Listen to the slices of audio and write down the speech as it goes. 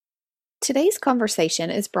Today's conversation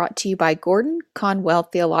is brought to you by Gordon Conwell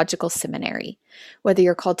Theological Seminary. Whether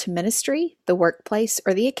you're called to ministry, the workplace,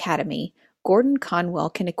 or the academy, Gordon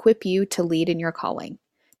Conwell can equip you to lead in your calling.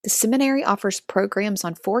 The seminary offers programs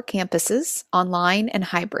on 4 campuses, online and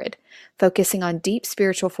hybrid, focusing on deep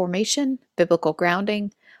spiritual formation, biblical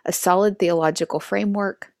grounding, a solid theological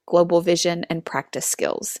framework, global vision, and practice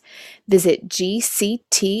skills. Visit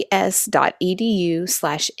gcts.edu/NAE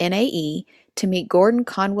to meet Gordon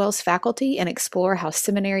Conwell's faculty and explore how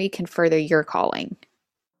seminary can further your calling.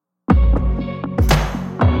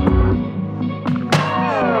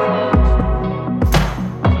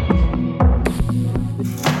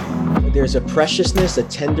 There's a preciousness, a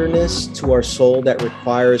tenderness to our soul that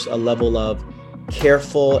requires a level of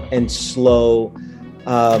careful and slow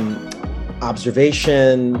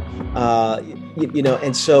observation,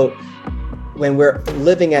 and so when we're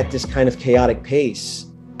living at this kind of chaotic pace,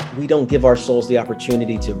 we don't give our souls the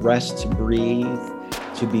opportunity to rest, to breathe,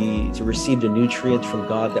 to receive the nutrients from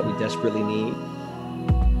God that we desperately need.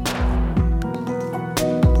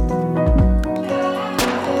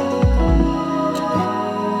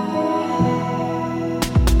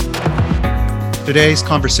 Today's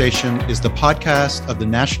conversation is the podcast of the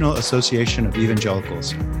National Association of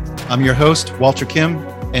Evangelicals. I'm your host, Walter Kim,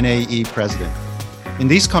 NAE President. In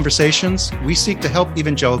these conversations, we seek to help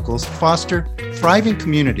evangelicals foster thriving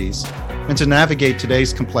communities and to navigate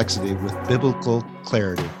today's complexity with biblical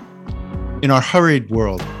clarity. In our hurried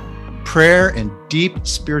world, prayer and deep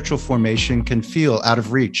spiritual formation can feel out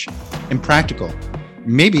of reach, impractical,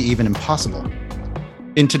 maybe even impossible.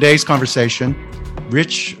 In today's conversation,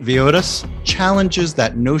 Rich Villodas challenges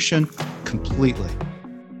that notion completely.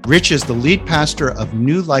 Rich is the lead pastor of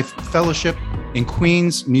New Life Fellowship in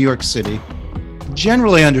Queens, New York City,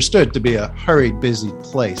 generally understood to be a hurried, busy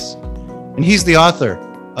place. And he's the author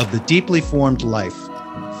of The Deeply Formed Life,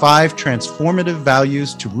 5 transformative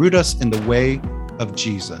values to root us in the way of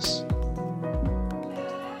Jesus.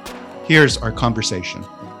 Here's our conversation.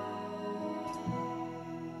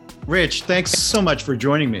 Rich, thanks so much for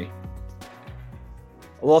joining me.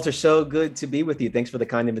 Walter, so good to be with you. Thanks for the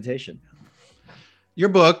kind invitation. Your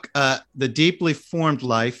book, The Deeply Formed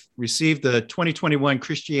Life, received the 2021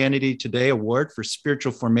 Christianity Today Award for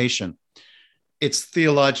Spiritual Formation. It's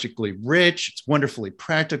theologically rich, it's wonderfully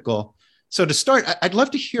practical. So to start, I'd love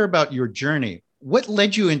to hear about your journey. What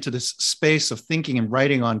led you into this space of thinking and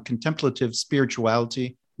writing on contemplative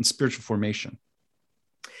spirituality and spiritual formation?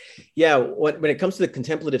 Yeah, when it comes to the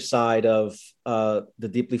contemplative side of The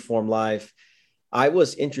Deeply Formed Life, I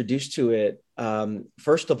was introduced to it,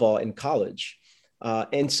 first of all, in college.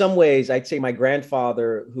 In some ways, I'd say my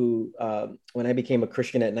grandfather, who, when I became a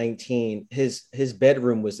Christian at 19, his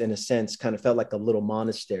bedroom was, in a sense, kind of felt like a little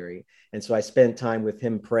monastery. And so I spent time with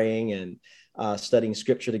him praying and studying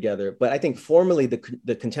scripture together. But I think formally,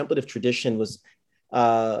 the contemplative tradition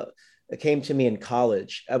came to me in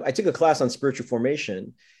college. I took a class on spiritual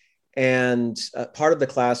formation, and part of the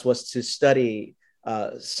class was to study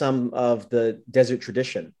some of the desert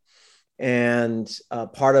tradition. And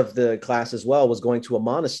part of the class as well was going to a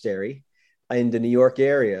monastery in the New York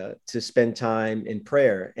area to spend time in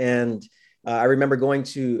prayer. And I remember going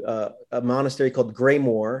to a monastery called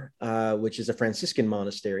Graymoor, which is a Franciscan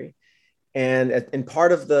monastery. And in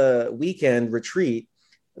part of the weekend retreat,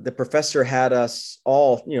 the professor had us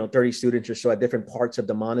all, 30 students or so at different parts of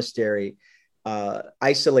the monastery,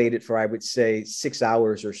 isolated for, I would say, 6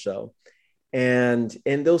 hours or so. And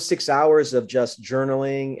in those 6 hours of just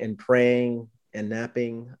journaling and praying and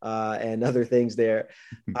napping and other things there,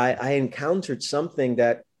 I encountered something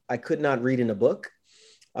that I could not read in a book.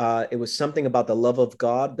 It was something about the love of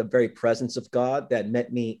God, the very presence of God that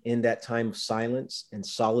met me in that time of silence and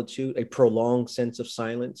solitude, a prolonged sense of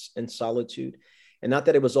silence and solitude. And not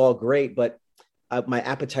that it was all great, but my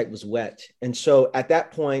appetite was whet. And so at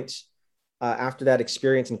that point, after that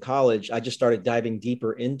experience in college, I just started diving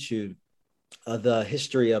deeper into the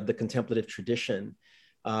history of the contemplative tradition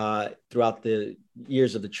throughout the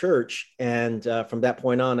years of the church. And from that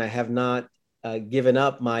point on, I have not given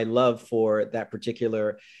up my love for that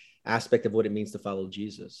particular aspect of what it means to follow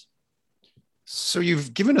Jesus. So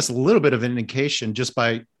you've given us a little bit of an indication just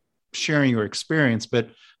by sharing your experience, but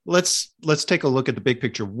let's take a look at the big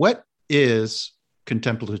picture. What is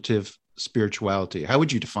contemplative spirituality? How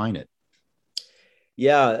would you define it?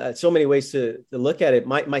 Yeah, so many ways to look at it.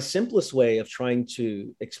 My simplest way of trying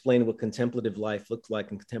to explain what contemplative life looks like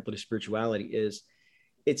and contemplative spirituality is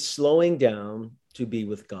it's slowing down to be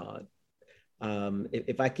with God.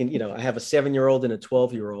 If I can, I have a 7-year-old and a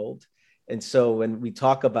 12-year-old. And so when we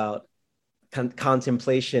talk about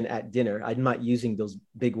contemplation at dinner. I'm not using those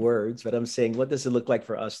big words, but I'm saying, what does it look like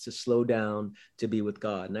for us to slow down to be with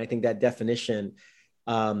God? And I think that definition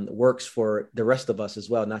works for the rest of us as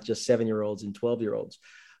well, not just 7-year-olds and 12-year-olds.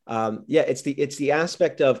 It's the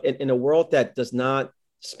aspect of in a world that does not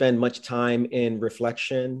spend much time in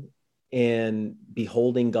reflection and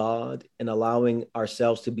beholding God and allowing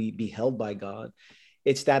ourselves to be beheld by God.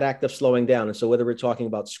 It's that act of slowing down. And so whether we're talking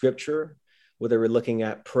about scripture, whether we're looking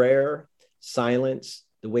at prayer, silence,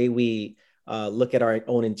 the way we look at our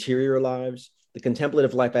own interior lives, the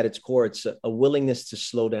contemplative life at its core, it's a willingness to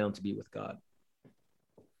slow down to be with God.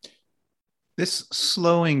 This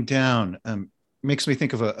slowing down makes me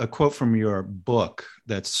think of a quote from your book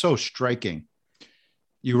that's so striking.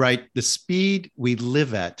 You write, "The speed we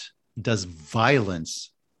live at does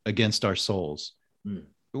violence against our souls." Mm.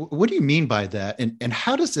 What do you mean by that? And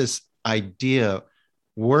how does this idea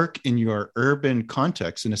work in your urban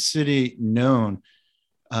context in a city known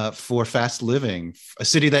for fast living, a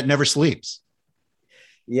city that never sleeps?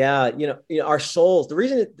 Yeah, our souls, the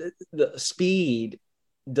reason the speed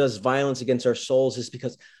does violence against our souls is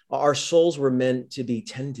because our souls were meant to be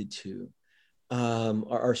tended to.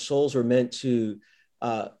 Our souls were meant to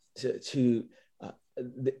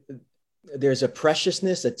there's a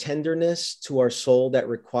preciousness, a tenderness to our soul that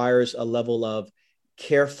requires a level of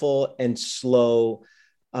careful and slow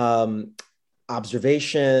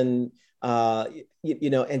observation,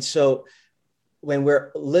 and so when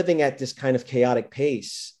we're living at this kind of chaotic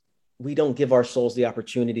pace, we don't give our souls the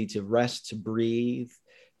opportunity to rest, to breathe,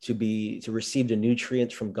 to receive the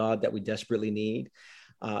nutrients from God that we desperately need.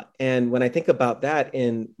 And when I think about that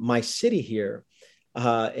in my city here,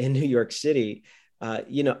 in New York City,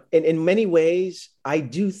 in many ways, I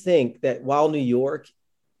do think that while New York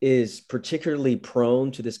is particularly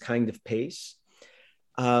prone to this kind of pace,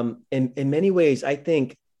 in many ways, I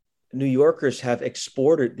think New Yorkers have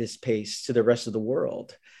exported this pace to the rest of the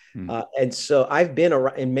world. And so I've been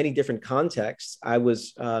around in many different contexts. I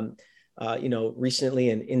was, recently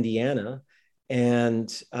in Indiana, and,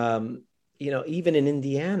 even in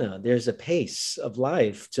Indiana, there's a pace of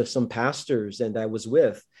life to some pastors and I was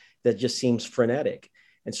with that just seems frenetic.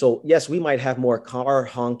 And so, yes, we might have more car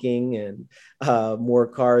honking and more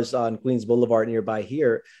cars on Queens Boulevard nearby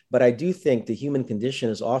here, but I do think the human condition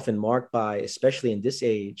is often marked by, especially in this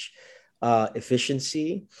age,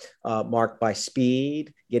 efficiency, marked by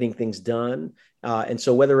speed, getting things done. And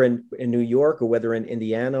so whether in New York or whether in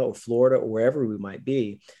Indiana or Florida or wherever we might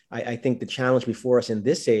be, I think the challenge before us in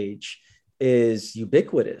this age is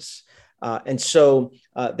ubiquitous. And so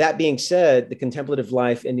that being said, the contemplative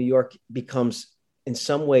life in New York becomes in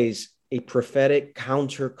some ways a prophetic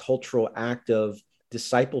countercultural act of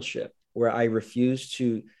discipleship, where I refuse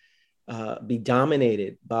to be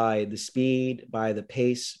dominated by the speed, by the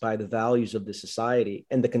pace, by the values of the society.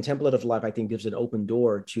 And the contemplative life, I think, gives an open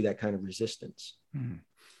door to that kind of resistance.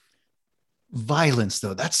 Violence,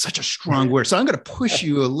 though, that's such a strong word. So I'm going to push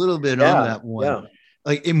you a little bit on that one. Yeah.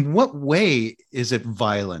 Like, in what way is it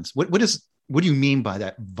violence? What do you mean by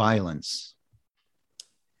that, violence?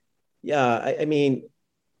 Yeah, I mean,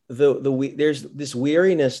 there's this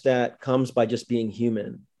weariness that comes by just being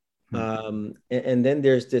human. And then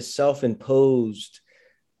there's this self-imposed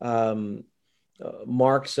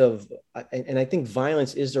marks of, and I think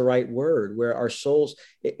violence is the right word, where our souls,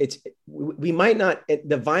 we might not,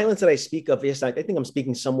 the violence that I speak of, yes, I think I'm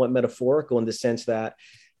speaking somewhat metaphorical in the sense that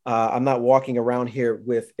I'm not walking around here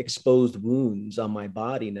with exposed wounds on my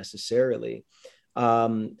body necessarily.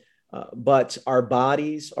 But our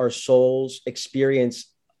bodies, our souls experience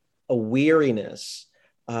a weariness,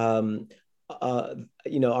 our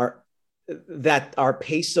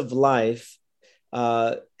pace of life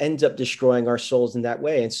ends up destroying our souls in that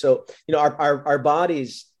way. And so, our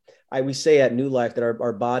bodies, we say at New Life that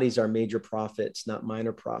our bodies are major prophets, not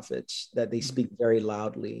minor prophets, that they speak very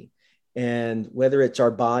loudly. And whether it's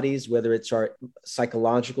our bodies, whether it's our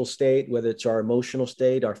psychological state, whether it's our emotional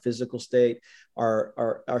state, our physical state,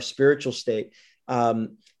 our spiritual state,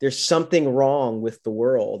 there's something wrong with the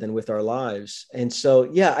world and with our lives. And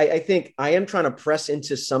so, I think I am trying to press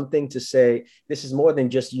into something to say, this is more than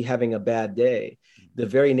just you having a bad day. The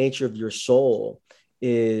very nature of your soul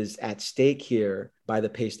is at stake here by the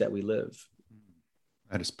pace that we live.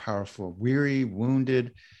 That is powerful. Weary,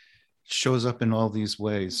 wounded, shows up in all these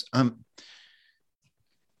ways.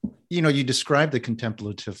 You describe the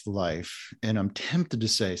contemplative life, and I'm tempted to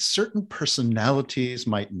say certain personalities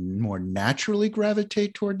might more naturally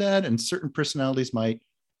gravitate toward that, and certain personalities might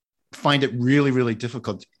find it really, really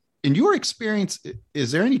difficult. In your experience,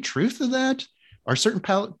 is there any truth to that? Are certain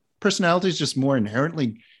personalities just more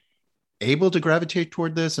inherently able to gravitate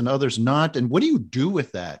toward this and others not? And what do you do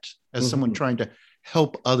with that as someone trying to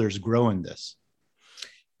help others grow in this?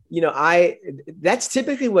 That's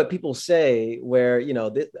typically what people say, where,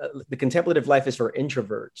 the contemplative life is for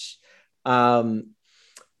introverts.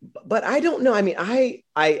 But I don't know. I mean,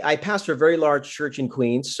 I pastor a very large church in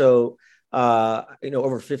Queens. So, over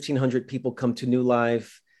 1,500 people come to New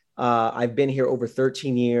Life. I've been here over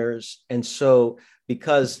 13 years. And so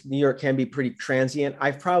because New York can be pretty transient,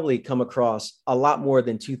 I've probably come across a lot more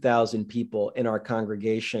than 2,000 people in our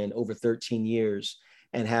congregation over 13 years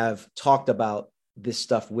and have talked about this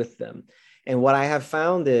stuff with them. And what I have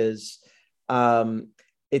found is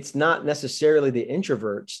it's not necessarily the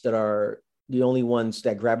introverts that are the only ones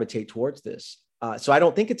that gravitate towards this. So I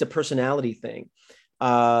don't think it's a personality thing.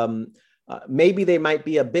 Maybe they might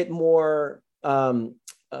be a bit more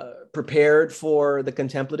prepared for the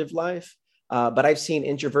contemplative life. But I've seen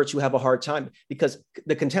introverts who have a hard time, because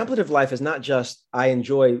the contemplative life is not just, I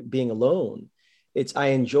enjoy being alone. It's, I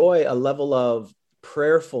enjoy a level of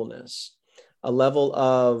prayerfulness, a level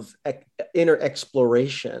of inner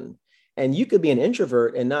exploration. And you could be an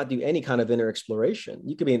introvert and not do any kind of inner exploration.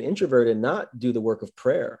 You could be an introvert and not do the work of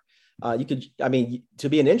prayer. To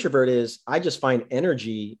be an introvert is, I just find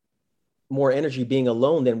more energy being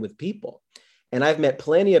alone than with people. And I've met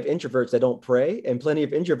plenty of introverts that don't pray and plenty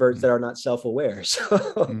of introverts that are not self-aware.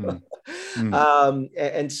 So,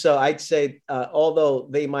 and so I'd say, although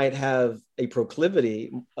they might have a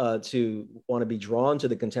proclivity to want to be drawn to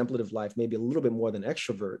the contemplative life, maybe a little bit more than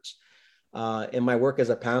extroverts, in my work as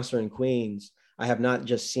a pastor in Queens, I have not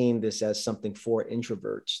just seen this as something for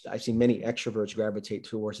introverts. I've seen many extroverts gravitate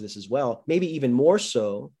towards this as well, maybe even more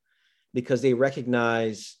so because they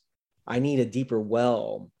recognize, I need a deeper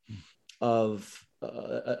well of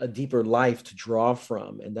a deeper life to draw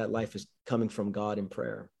from. And that life is coming from God in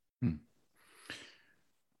prayer.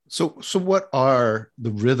 So what are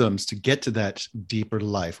the rhythms to get to that deeper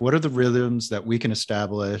life? What are the rhythms that we can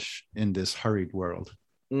establish in this hurried world?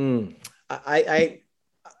 There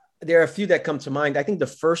are a few that come to mind. I think the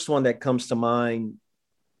first one that comes to mind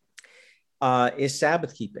is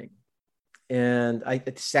Sabbath keeping. And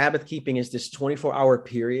Sabbath keeping is this 24-hour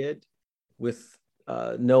period with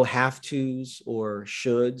no have-tos or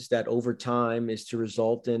shoulds that over time is to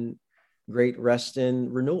result in great rest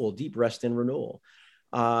and renewal, deep rest and renewal.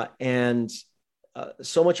 And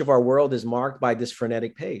so much of our world is marked by this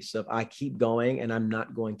frenetic pace of, I keep going and I'm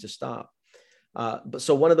not going to stop.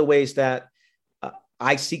 So one of the ways that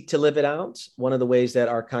I seek to live it out, one of the ways that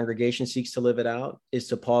our congregation seeks to live it out, is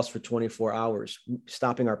to pause for 24 hours,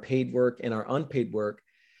 stopping our paid work and our unpaid work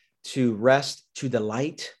to rest, to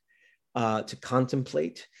delight, to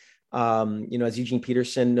contemplate. As Eugene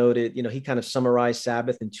Peterson noted, he kind of summarized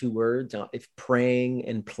Sabbath in 2 words, if praying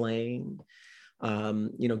and playing,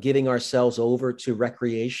 giving ourselves over to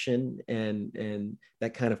recreation and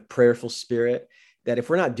that kind of prayerful spirit, that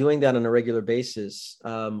if we're not doing that on a regular basis,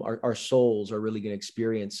 our souls are really going to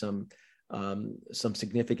experience some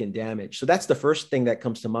significant damage. So that's the first thing that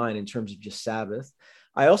comes to mind in terms of just Sabbath.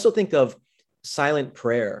 I also think of silent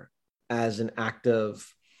prayer as an act of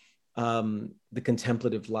the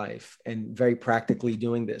contemplative life, and very practically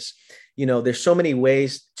doing this. There's so many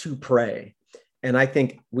ways to pray. And I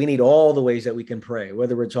think we need all the ways that we can pray,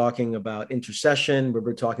 whether we're talking about intercession, whether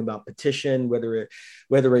we're talking about petition, whether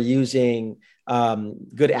we're using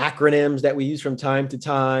good acronyms that we use from time to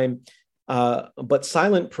time. But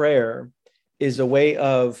silent prayer is a way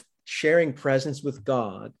of sharing presence with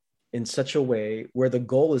God in such a way where the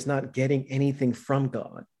goal is not getting anything from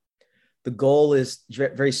God. The goal is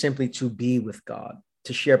very simply to be with God,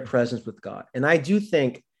 to share presence with God. And I do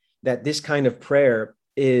think that this kind of prayer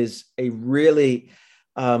is a really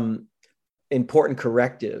important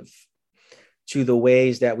corrective to the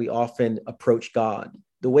ways that we often approach God.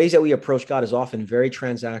 The ways that we approach God is often very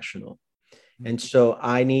transactional. And so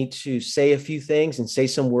I need to say a few things and say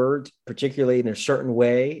some words, particularly in a certain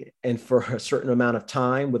way and for a certain amount of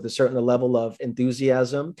time with a certain level of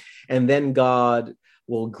enthusiasm. And then God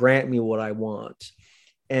will grant me what I want.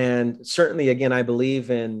 And certainly, again, I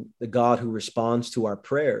believe in the God who responds to our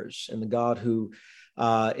prayers and the God who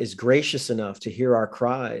is gracious enough to hear our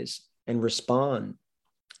cries and respond.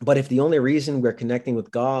 But if the only reason we're connecting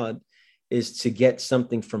with God is to get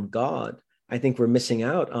something from God, I think we're missing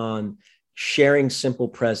out on sharing simple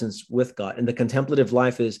presence with God. And the contemplative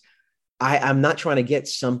life is, I'm not trying to get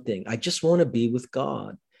something. I just want to be with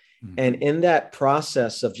God. Mm-hmm. And in that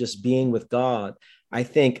process of just being with God, I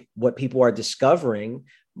think what people are discovering,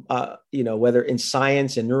 whether in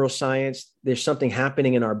science and neuroscience, there's something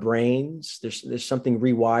happening in our brains. There's something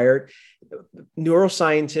rewired.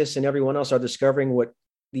 Neuroscientists and everyone else are discovering what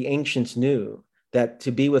the ancients knew that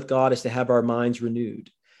to be with God is to have our minds renewed,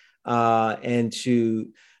 and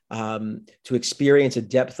to experience a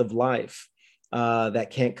depth of life that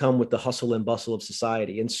can't come with the hustle and bustle of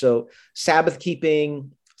society. And so Sabbath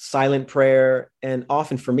keeping, silent prayer, and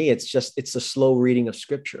often for me, it's the slow reading of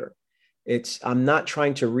scripture. I'm not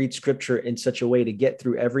trying to read scripture in such a way to get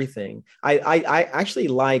through everything. I actually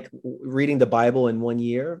like reading the Bible in 1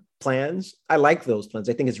 year plans. I like those plans.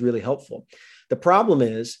 I think it's really helpful. The problem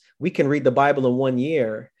is we can read the Bible in 1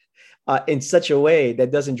 year in such a way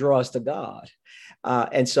that doesn't draw us to God.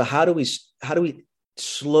 And so how do we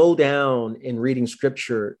slow down in reading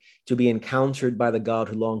scripture to be encountered by the God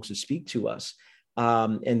who longs to speak to us?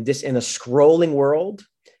 And this, in a scrolling world,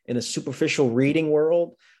 in a superficial reading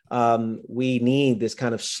world, we need this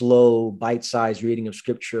kind of slow, bite-sized reading of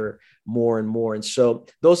scripture more and more. And so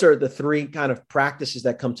those are the three kind of practices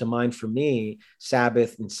that come to mind for me: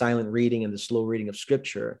 Sabbath and silent reading and the slow reading of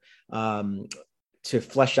scripture, to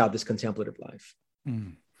flesh out this contemplative life.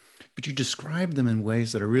 But you describe them in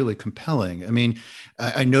ways that are really compelling. I mean,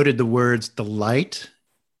 I noted the words delight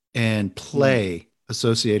and play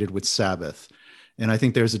associated with Sabbath. And I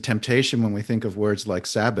think there's a temptation when we think of words like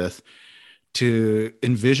Sabbath to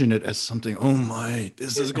envision it as something, oh my,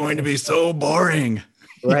 this is going to be so boring.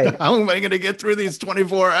 Right. How am I going to get through these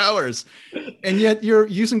 24 hours? And yet you're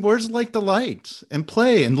using words like delight and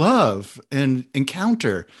play and love and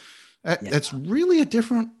encounter. That's really a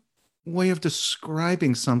different way of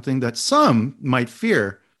describing something that some might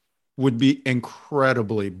fear would be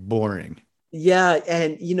incredibly boring. Yeah.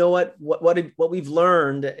 And you know what we've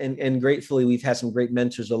learned, and gratefully we've had some great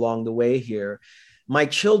mentors along the way here. My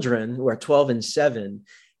children, who are 12 and 7,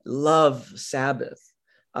 love Sabbath.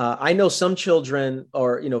 I know some children,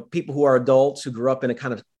 or people who are adults who grew up in a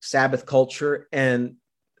kind of Sabbath culture, and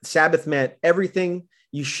Sabbath meant everything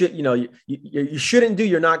you should, you shouldn't do,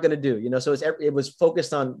 you're not going to do, so it was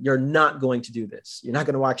focused on, you're not going to do this. You're not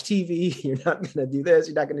going to watch TV. You're not going to do this.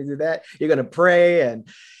 You're not going to do that. You're going to pray.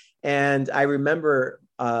 And I remember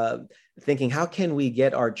thinking, how can we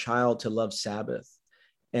get our child to love Sabbath?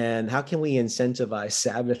 And how can we incentivize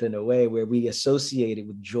Sabbath in a way where we associate it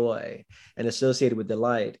with joy and associate it with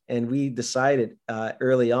delight? And we decided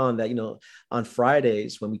early on that, on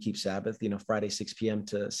Fridays when we keep Sabbath, Friday 6 p.m.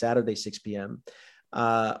 to Saturday 6 p.m.,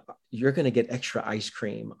 you're going to get extra ice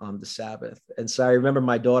cream on the Sabbath. And so I remember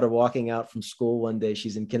my daughter walking out from school one day.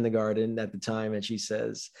 She's in kindergarten at the time. And she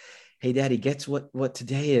says, "Hey, Daddy, guess what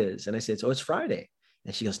today is?" And I said, "Oh, it's Friday."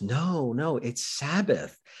 And she goes, No, it's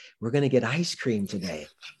Sabbath. We're going to get ice cream today.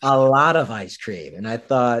 A lot of ice cream. And I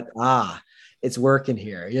thought, it's working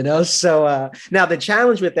here, So now the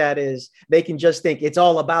challenge with that is they can just think it's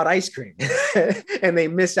all about ice cream and they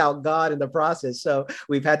miss out God in the process. So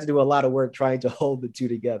we've had to do a lot of work trying to hold the two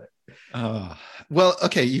together. Well,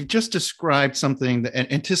 okay. You've just described something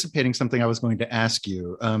and anticipating something I was going to ask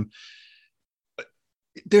you.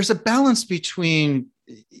 There's a balance between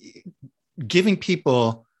giving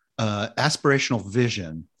people aspirational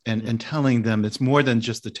vision and telling them it's more than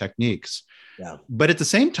just the techniques. Yeah. But at the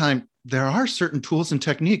same time, there are certain tools and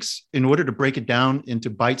techniques in order to break it down into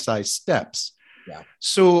bite-sized steps. Yeah.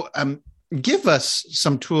 So give us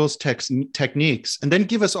some tools, techniques, and then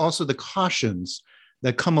give us also the cautions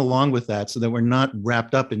that come along with that so that we're not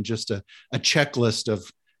wrapped up in just a checklist of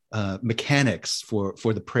mechanics for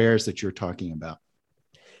the prayers that you're talking about.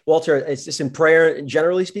 Walter, is this in prayer,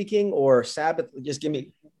 generally speaking, or Sabbath? Just give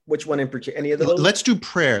me which one in particular, any of those? Let's do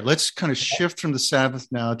prayer. Let's kind of shift from the Sabbath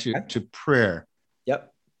now to prayer.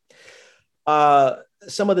 Yep.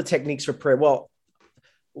 Some of the techniques for prayer. Well,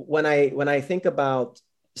 when I think about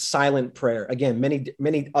silent prayer, again,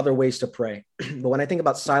 many other ways to pray, but when I think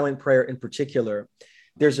about silent prayer in particular,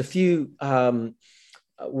 there's a few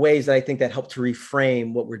ways that I think that help to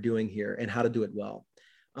reframe what we're doing here and how to do it well.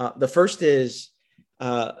 The first is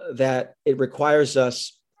that it requires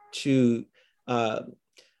us to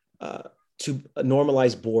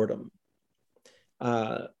normalize boredom.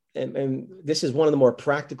 And this is one of the more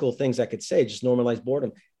practical things I could say, just normalize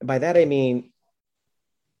boredom. And by that, I mean,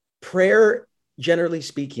 prayer, generally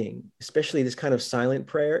speaking, especially this kind of silent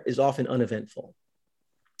prayer, is often uneventful.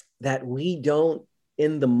 That we don't,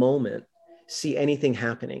 in the moment, see anything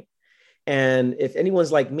happening. And if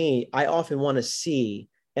anyone's like me, I often want to see,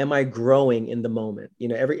 am I growing in the moment?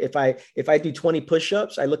 If I do 20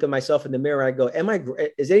 push-ups, I look at myself in the mirror, I go,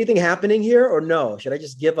 is anything happening here or no? Should I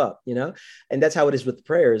just give up? And that's how it is with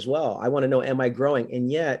prayer as well. I want to know, am I growing? And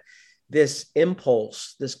yet this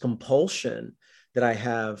impulse, this compulsion that I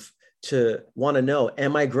have to want to know,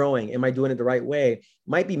 am I growing? Am I doing it the right way?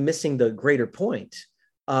 Might be missing the greater point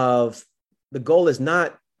of the goal is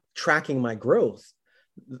not tracking my growth.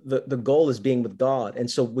 the goal is being with God. And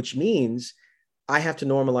so, which means I have to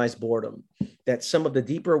normalize boredom, that some of the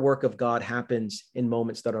deeper work of God happens in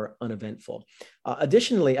moments that are uneventful.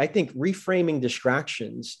 Additionally, I think reframing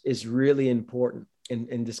distractions is really important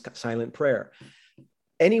in this silent prayer.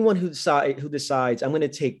 Anyone who decides, I'm going to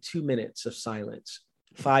take 2 minutes of silence,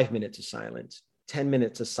 5 minutes of silence, 10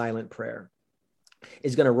 minutes of silent prayer,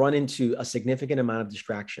 is going to run into a significant amount of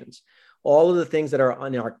distractions. All of the things that are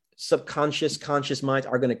on our subconscious, conscious minds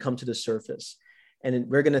are going to come to the surface. And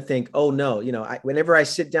we're going to think, oh no, whenever I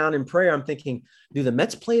sit down in prayer, I'm thinking, do the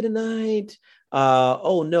Mets play tonight?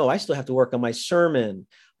 Oh no, I still have to work on my sermon.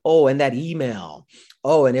 Oh, and that email.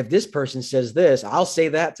 Oh, and if this person says this, I'll say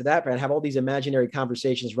that to that. I have all these imaginary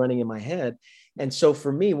conversations running in my head. And so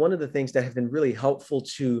for me, one of the things that have been really helpful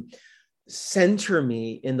to center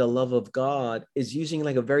me in the love of God is using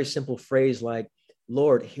like a very simple phrase like,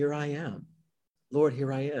 Lord, here I am. Lord,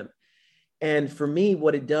 here I am. And for me,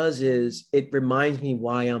 what it does is it reminds me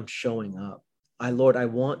why I'm showing up. Lord, I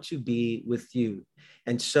want to be with you.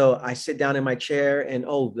 And so I sit down in my chair and,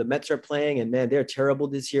 oh, the Mets are playing and man, they're terrible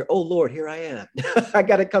this year. Oh, Lord, here I am. I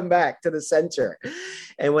got to come back to the center.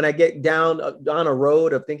 And when I get down on a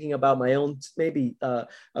road of thinking about my own maybe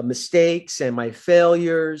mistakes and my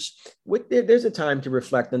failures, there's a time to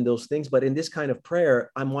reflect on those things. But in this kind of prayer,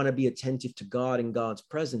 I want to be attentive to God and God's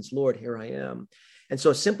presence. Lord, here I am. And so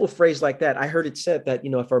a simple phrase like that, I heard it said that,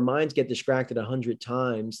 if our minds get distracted 100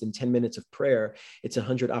 times in 10 minutes of prayer, it's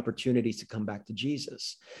 100 opportunities to come back to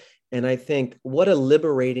Jesus. And I think what a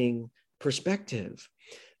liberating perspective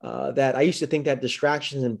that I used to think that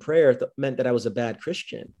distractions in prayer meant that I was a bad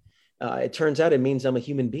Christian. It turns out it means I'm a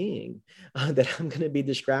human being, that I'm going to be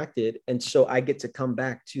distracted. And so I get to come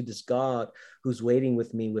back to this God who's waiting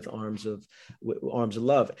with me with arms of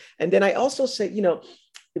love. And then I also say,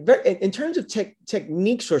 in terms of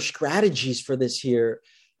techniques or strategies for this here,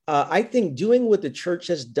 I think doing what the church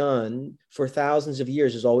has done for thousands of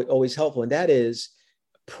years is always helpful. And that is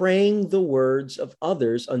praying the words of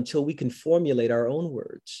others until we can formulate our own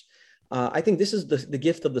words. I think this is the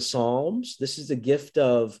gift of the Psalms. This is the gift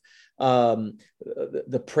of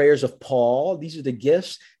the prayers of Paul. These are the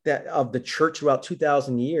gifts of the church throughout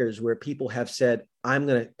 2,000 years where people have said, I'm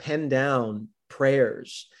going to pen down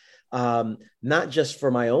prayers. Not just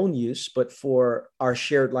for my own use, but for our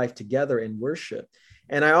shared life together in worship.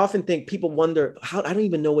 And I often think people wonder, I don't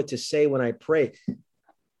even know what to say when I pray.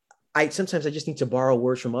 Sometimes I just need to borrow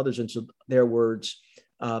words from others until their words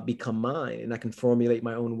become mine and I can formulate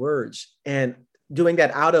my own words. And doing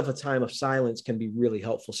that out of a time of silence can be really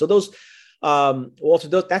helpful. So those, Walter,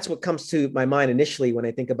 that's what comes to my mind initially when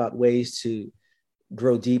I think about ways to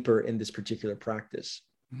grow deeper in this particular practice.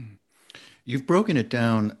 You've broken it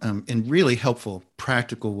down in really helpful,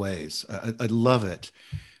 practical ways. I love it.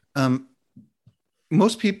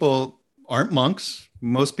 Most people aren't monks.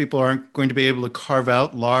 Most people aren't going to be able to carve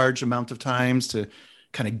out large amounts of times to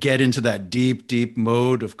kind of get into that deep, deep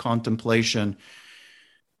mode of contemplation.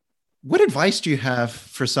 What advice do you have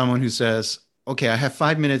for someone who says, okay, I have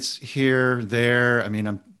 5 minutes here, there. I mean,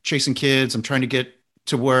 I'm chasing kids. I'm trying to get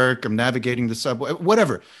to work. I'm navigating the subway,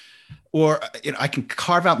 whatever. Or I can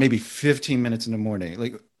carve out maybe 15 minutes in the morning.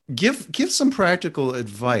 Like give some practical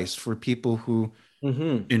advice for people who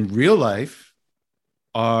in real life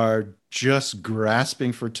are just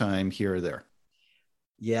grasping for time here or there.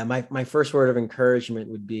 Yeah, my first word of encouragement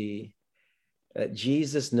would be that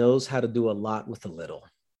Jesus knows how to do a lot with a little.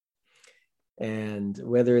 And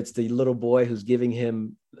whether it's the little boy who's giving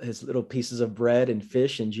him his little pieces of bread and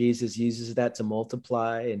fish, and Jesus uses that to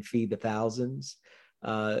multiply and feed the thousands,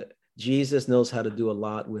 Jesus knows how to do a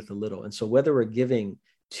lot with a little. And so whether we're giving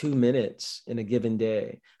 2 minutes in a given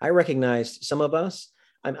day, I recognize some of us,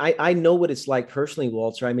 I know what it's like personally,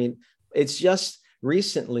 Walter. I mean, it's just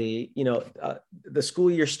recently, the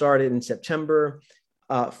school year started in September.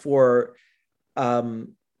 For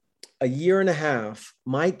a year and a half,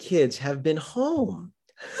 my kids have been home.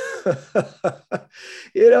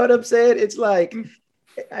 You know what I'm saying? It's like,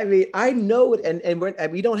 I mean, I know it,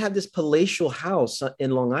 and we don't have this palatial house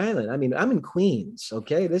in Long Island. I mean, I'm in Queens,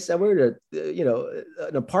 okay? We're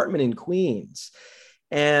an apartment in Queens,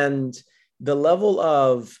 and the level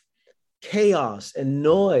of chaos and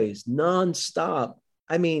noise nonstop,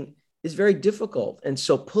 I mean, is very difficult. And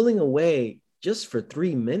so pulling away just for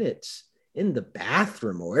 3 minutes in the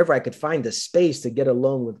bathroom or wherever I could find the space to get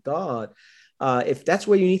alone with God, if that's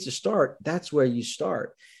where you need to start, that's where you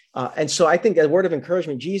start. And so I think a word of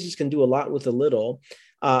encouragement, Jesus can do a lot with a little.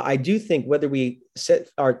 I do think whether we set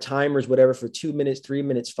our timers, whatever, for 2 minutes, 3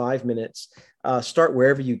 minutes, 5 minutes, start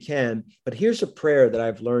wherever you can. But here's a prayer that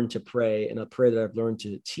I've learned to pray and a prayer that I've learned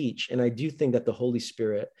to teach. And I do think that the Holy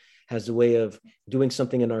Spirit has a way of doing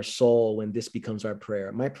something in our soul when this becomes our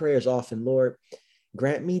prayer. My prayer is often, Lord,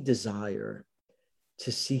 grant me desire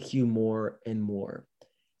to seek you more and more.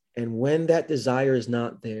 And when that desire is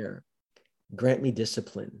not there, grant me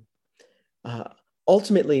discipline.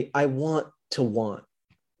 Ultimately, I want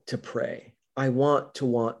to pray. I want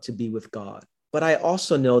to be with God. But I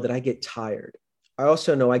also know that I get tired. I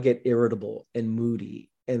also know I get irritable and moody,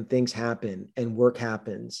 and things happen, and work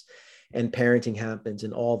happens, and parenting happens,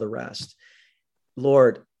 and all the rest.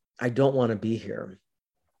 Lord, I don't want to be here,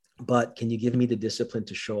 but can you give me the discipline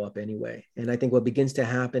to show up anyway? And I think what begins to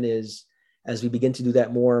happen is, as we begin to do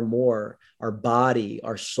that more and more, our body,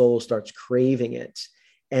 our soul starts craving it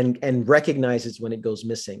and recognizes when it goes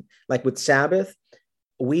missing. Like with Sabbath,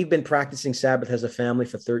 we've been practicing Sabbath as a family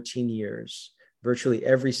for 13 years, virtually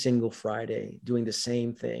every single Friday, doing the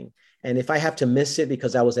same thing. And if I have to miss it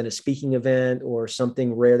because I was at a speaking event or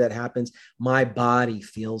something rare that happens, my body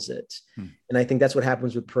feels it. And I think that's what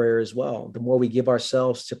happens with prayer as well. The more we give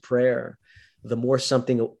ourselves to prayer, the more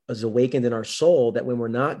something is awakened in our soul that when we're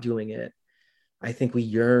not doing it, I think we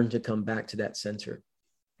yearn to come back to that center.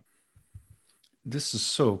 This is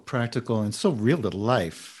so practical and so real to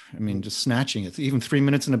life. I mean, just snatching it, even 3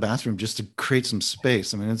 minutes in the bathroom just to create some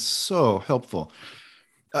space. I mean, it's so helpful.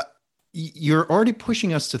 You're already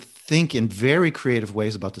pushing us to think in very creative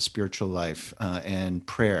ways about the spiritual life and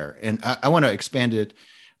prayer. And I want to expand it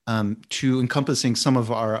to encompassing some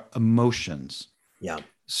of our emotions. Yeah.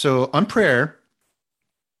 So on prayer,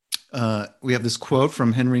 we have this quote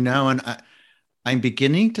from Henry Nouwen. I'm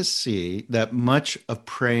beginning to see that much of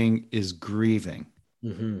praying is grieving.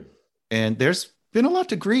 Mm-hmm. And there's been a lot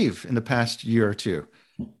to grieve in the past year or two,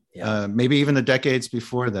 maybe even the decades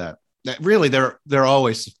before that. Really, there are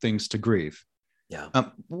always things to grieve. Yeah.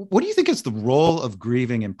 What do you think is the role of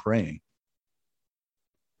grieving in praying?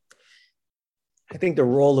 I think the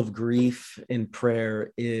role of grief in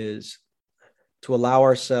prayer is to allow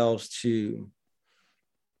ourselves to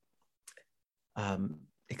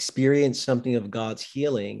experience something of God's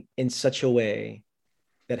healing in such a way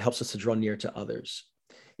that helps us to draw near to others.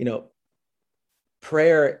 You know,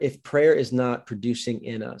 if prayer is not producing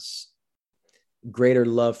in us greater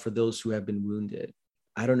love for those who have been wounded,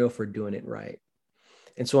 I don't know if we're doing it right.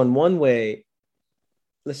 And so in one way,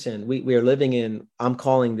 listen, we are living in, I'm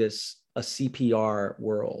calling this a CPR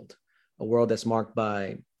world, a world that's marked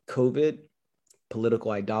by COVID,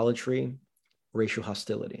 political idolatry, racial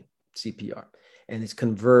hostility, CPR. And it's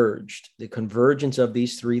converged. The convergence of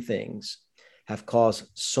these three things have caused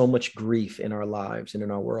so much grief in our lives and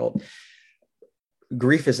in our world.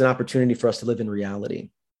 Grief is an opportunity for us to live in reality.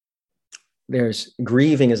 There's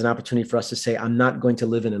grieving as an opportunity for us to say, I'm not going to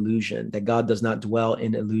live in illusion, that God does not dwell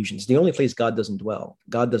in illusions. The only place God doesn't dwell.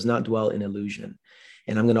 God does not dwell in illusion.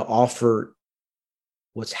 And I'm going to offer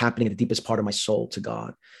what's happening in the deepest part of my soul to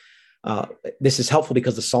God. This is helpful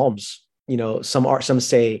because the Psalms, you know, some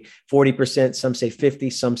say 40%, some say 50,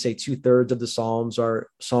 some say 2/3 of the Psalms are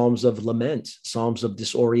Psalms of lament, Psalms of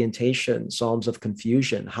disorientation, Psalms of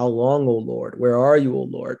confusion. How long, O Lord? Where are you, O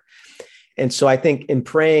Lord? And so I think in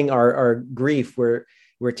praying our grief, we're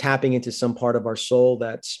tapping into some part of our soul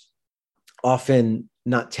that's often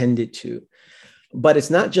not tended to. But it's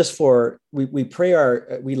not just for, we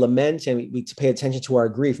lament and we pay attention to our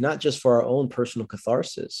grief, not just for our own personal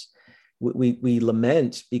catharsis. We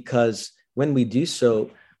lament because when we do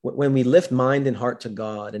so, when we lift mind and heart to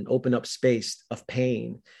God and open up space of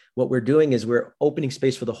pain, what we're doing is we're opening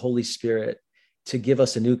space for the Holy Spirit to give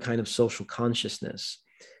us a new kind of social consciousness,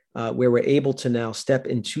 where we're able to now step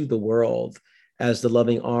into the world as the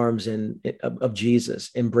loving arms of Jesus,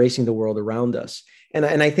 embracing the world around us. And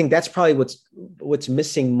I think that's probably what's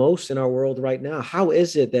missing most in our world right now. How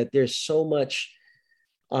is it that there's so much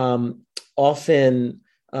often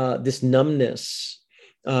this numbness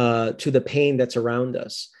to the pain that's around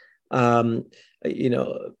us?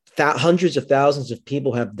 Hundreds of thousands of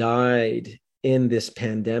people have died in this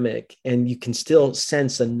pandemic, and you can still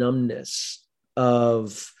sense a numbness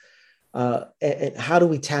of and how do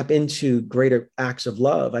we tap into greater acts of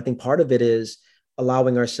love? I think part of it is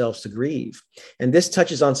allowing ourselves to grieve. And this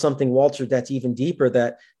touches on something, Walter, that's even deeper,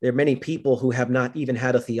 that there are many people who have not even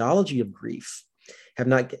had a theology of grief, have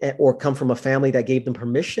not, or come from a family that gave them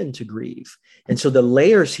permission to grieve. And so the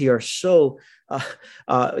layers here are so,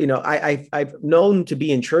 I've known to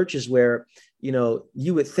be in churches where,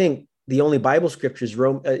 you would think the only Bible scripture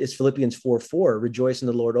is Philippians 4:4, rejoice in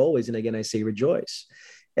the Lord always. And again, I say rejoice.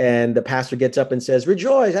 and the pastor gets up and says,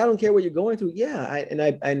 rejoice, I don't care what you're going through. Yeah,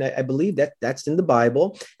 I believe that that's in the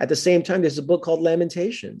Bible. At the same time, there's a book called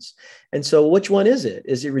Lamentations. And so which one is it?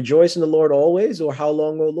 Is it rejoice in the Lord always, or how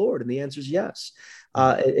long, O Lord? And the answer is yes.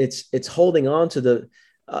 It's holding on to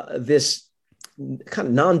this kind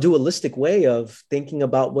of non-dualistic way of thinking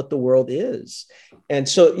about what the world is. And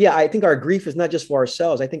so, yeah, I think our grief is not just for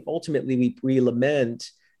ourselves. I think ultimately we lament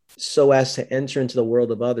so as to enter into the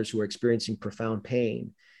world of others who are experiencing profound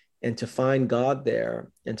pain, and to find God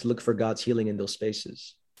there and to look for God's healing in those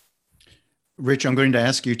spaces. Rich, I'm going to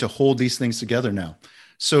ask you to hold these things together now.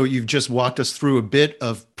 So you've just walked us through a bit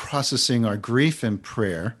of processing our grief in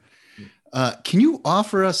prayer. Can you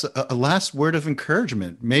offer us a last word of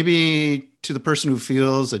encouragement, maybe to the person who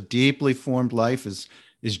feels a deeply formed life is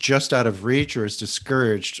just out of reach or is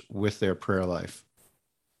discouraged with their prayer life?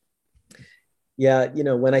 Yeah,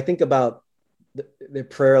 when I think about the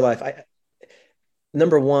prayer life,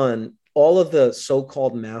 number one, all of the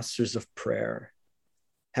so-called masters of prayer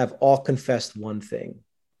have all confessed one thing,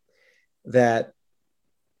 that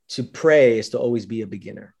to pray is to always be a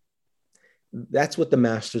beginner. That's what the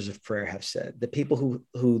masters of prayer have said. The people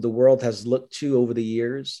who the world has looked to over the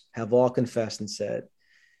years have all confessed and said,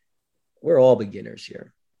 we're all beginners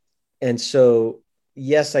here. And so,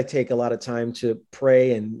 yes, I take a lot of time to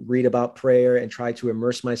pray and read about prayer and try to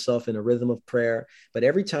immerse myself in a rhythm of prayer. But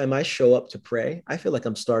every time I show up to pray, I feel like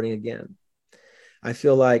I'm starting again. I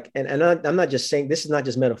feel like, and I'm not just saying, this is not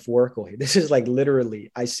just metaphorical here. This is like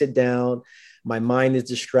literally, I sit down, my mind is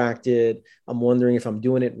distracted. I'm wondering if I'm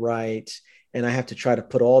doing it right. And I have to try to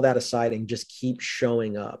put all that aside and just keep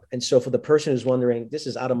showing up. And so for the person who's wondering, this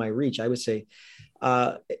is out of my reach, I would say,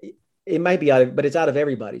 it might be but it's out of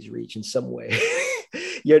everybody's reach in some way.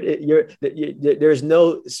 There's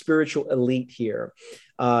no spiritual elite here.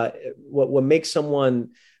 What makes someone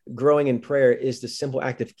growing in prayer is the simple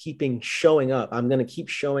act of showing up. I'm going to keep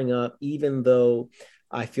showing up, even though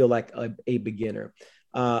I feel like a beginner.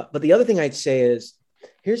 But the other thing I'd say is,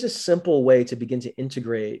 here's a simple way to begin to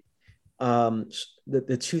integrate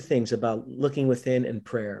the two things about looking within and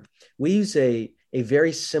prayer. We use a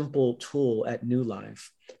very simple tool at New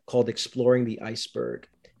Life called Exploring the Iceberg.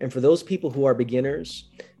 And for those people who are beginners,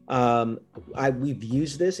 we've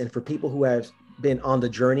used this. And for people who have been on the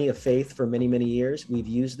journey of faith for many, many years, we've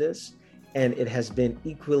used this, and it has been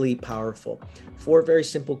equally powerful. 4 very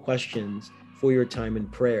simple questions for your time in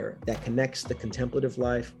prayer that connects the contemplative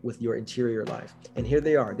life with your interior life. And here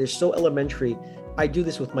they are. They're so elementary. I do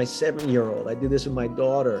this with my 7-year-old. I do this with my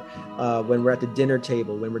daughter when we're at the dinner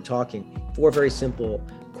table, when we're talking. 4 very simple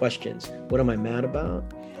questions. What am I mad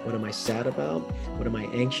about? What am I sad about? What am I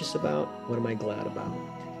anxious about? What am I glad about?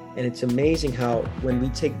 And it's amazing how when we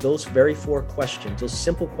take those very 4 questions, those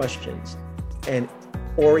simple questions, and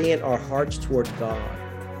orient our hearts toward God,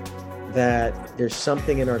 that there's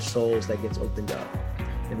something in our souls that gets opened up.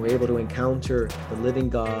 And we're able to encounter the living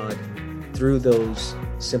God through those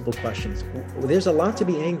simple questions. There's a lot to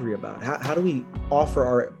be angry about. How do we offer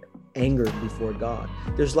our anger before God?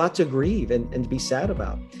 There's a lot to grieve and to be sad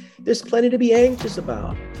about. There's plenty to be anxious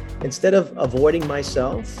about. Instead of avoiding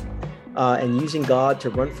myself and using God to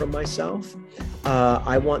run from myself,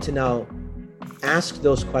 I want to now ask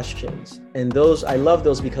those questions. And I love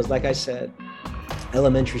those because, like I said,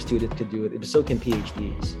 elementary students could do it, but so can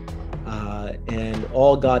PhDs. And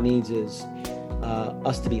all God needs is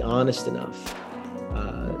us to be honest enough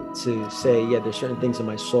to say, yeah, there's certain things in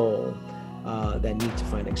my soul that need to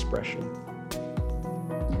find expression.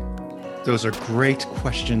 Those are great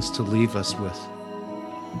questions to leave us with.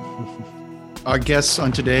 Our guest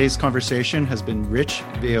on today's conversation has been Rich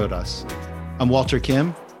Villodas. I'm Walter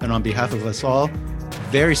Kim, and on behalf of us all,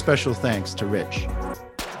 very special thanks to Rich.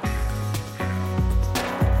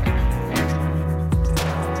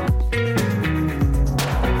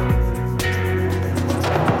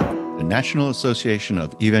 The National Association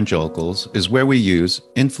of Evangelicals is where we use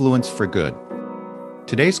influence for good.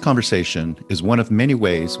 Today's conversation is one of many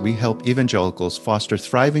ways we help evangelicals foster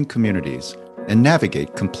thriving communities and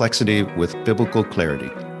navigate complexity with biblical clarity.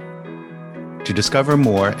 To discover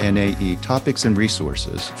more NAE topics and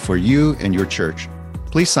resources for you and your church,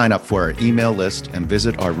 please sign up for our email list and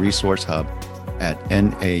visit our resource hub at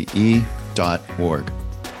nae.org.